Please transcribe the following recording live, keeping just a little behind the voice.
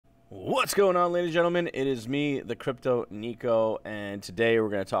What's going on, ladies and gentlemen? It is me, the Crypto Nico, and today we're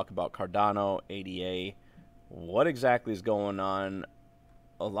going to talk about Cardano, ADA. What exactly is going on?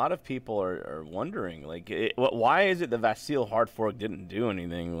 A lot of people are wondering, like, why is it the Vasile hard fork didn't do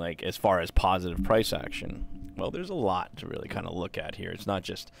anything, like, as far as positive price action? Well, there's a lot to really kind of look at here. It's not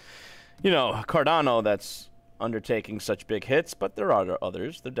just, Cardano that's undertaking such big hits, but there are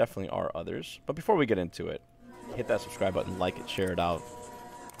others. There definitely are others. But before we get into it, hit that subscribe button, like it, share it out.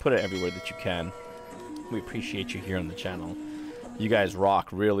 Put it everywhere that you can. We appreciate you here on the channel. You guys rock,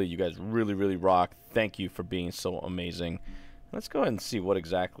 really. You guys really rock. Thank you for being so amazing. Let's go ahead and see what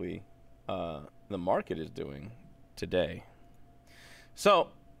exactly the market is doing today. So,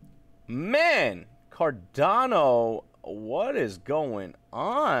 man, Cardano, what is going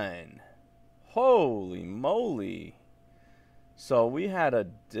on? Holy moly. So we had a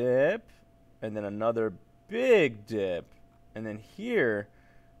dip, and then another big dip, and then here,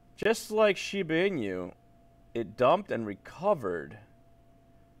 just like Shiba Inu, it dumped and recovered.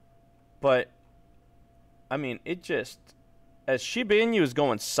 But, I mean, it just, as Shiba Inu is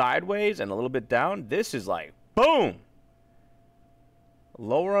going sideways and a little bit down, this is like, boom!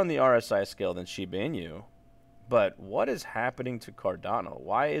 Lower on the RSI scale than Shiba Inu. But what is happening to Cardano?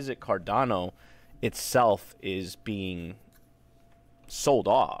 Why is it Cardano itself is being sold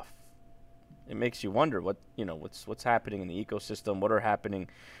off? It makes you wonder what's happening in the ecosystem, what are happening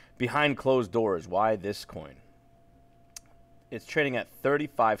behind closed doors. Why this coin? It's trading at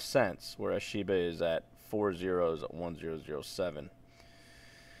 35 cents, whereas Shiba is at 4 zeros at 1007.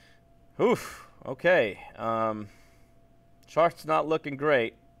 Oof. Okay. Chart's not looking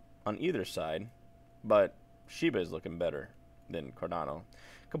great on either side, but Shiba is looking better than Cardano.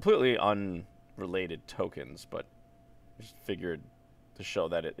 Completely unrelated tokens, but just figured to show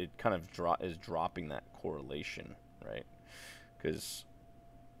that it kind of is dropping that correlation, right? Because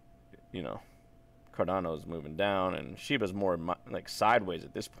Cardano is moving down and Shiba's more like sideways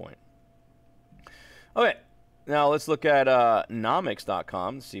at this point. Okay, now let's look at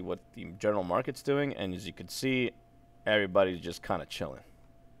nomics.com to see what the general market's doing, and as you can see, everybody's just kind of chilling.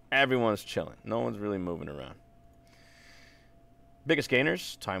 Everyone's chilling. No one's really moving around. Biggest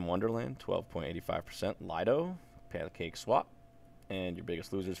gainers: Time Wonderland, 12.85%, Lido, Pancake Swap, and your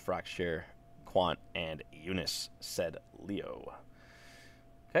biggest losers: Fractshare, Quant, and Eunice, said Leo.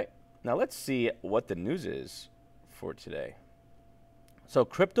 Okay, now let's see what the news is for today. So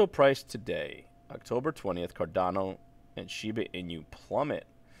crypto price today, October 20th, Cardano and Shiba Inu plummet.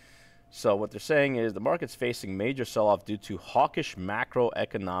 So what they're saying is the market's facing major sell-off due to hawkish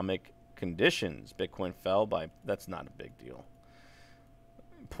macroeconomic conditions. Bitcoin fell by, that's not a big deal,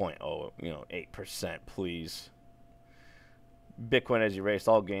 0.8%, please. Bitcoin has erased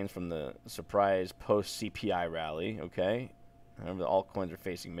all gains from the surprise post-CPI rally, okay? Remember, the altcoins are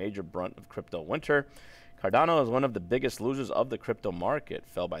facing major brunt of crypto winter. Cardano is one of the biggest losers of the crypto market,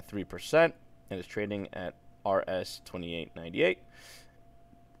 fell by 3%, and is trading at RS 2898.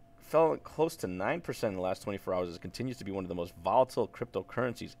 Fell close to 9% in the last 24 hours. It continues to be one of the most volatile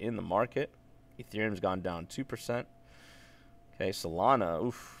cryptocurrencies in the market. Ethereum's gone down 2%. Okay,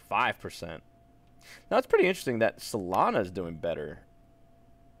 Solana, 5%. Now, it's pretty interesting that Solana is doing better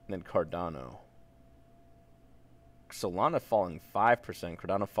than Cardano. Solana falling 5%,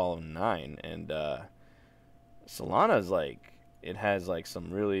 Cardano falling 9%, and Solana is like, it has like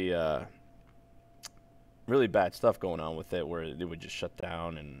some really really bad stuff going on with it, where it would just shut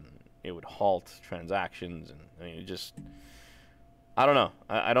down and it would halt transactions, and I mean, it just, I don't know.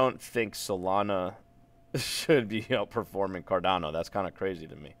 I don't think Solana should be outperforming Cardano. That's kind of crazy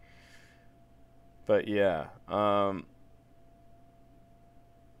to me. But yeah,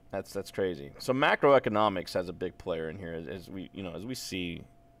 that's crazy. So macroeconomics has a big player in here, as we see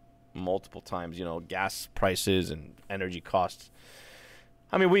multiple times. Gas prices and energy costs.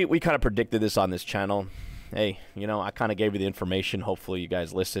 I mean, we kind of predicted this on this channel. Hey, I kind of gave you the information. Hopefully you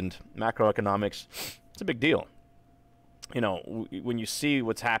guys listened. Macroeconomics, it's a big deal. When you see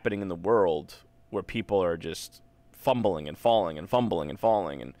what's happening in the world, where people are just fumbling and falling and fumbling and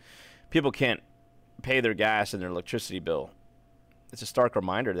falling, and people can't pay their gas and their electricity bill, it's a stark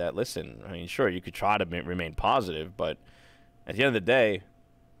reminder that, listen, I mean, sure, you could try to remain positive, but at the end of the day,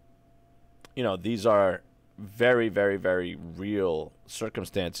 these are very, very, very real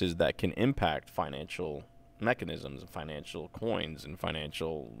circumstances that can impact financial mechanisms and financial coins and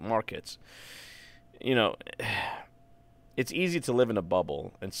financial markets. It's easy to live in a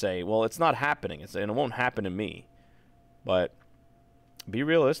bubble and say, well, it's not happening, and it won't happen to me. But be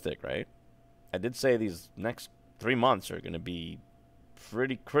realistic, right? I did say these next 3 months are going to be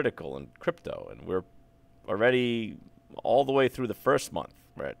pretty critical in crypto, and we're already all the way through the first month.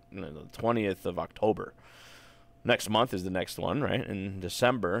 We're at the 20th of October. Next month is the next one, right? In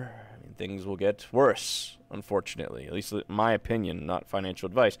December, I mean, things will get worse, unfortunately. At least in my opinion, not financial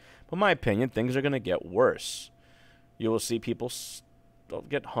advice. But my opinion, things are going to get worse. You will see people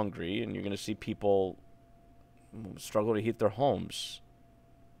get hungry, and you're going to see people struggle to heat their homes.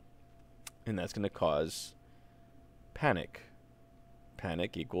 And that's going to cause panic.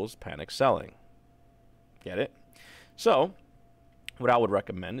 Panic equals panic selling. Get it? So, what I would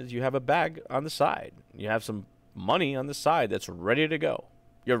recommend is you have a bag on the side. You have some money on the side that's ready to go.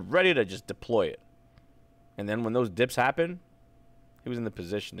 You're ready to just deploy it. And then when those dips happen, he was in the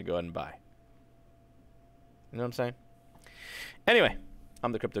position to go ahead and buy. You know what I'm saying? Anyway,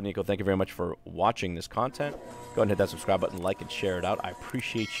 I'm the Crypto Nico. Thank you very much for watching this content. Go ahead and hit that subscribe button, like and share it out. I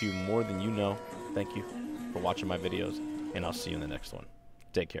appreciate you more than you know. Thank you for watching my videos, and I'll see you in the next one.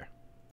 Take care.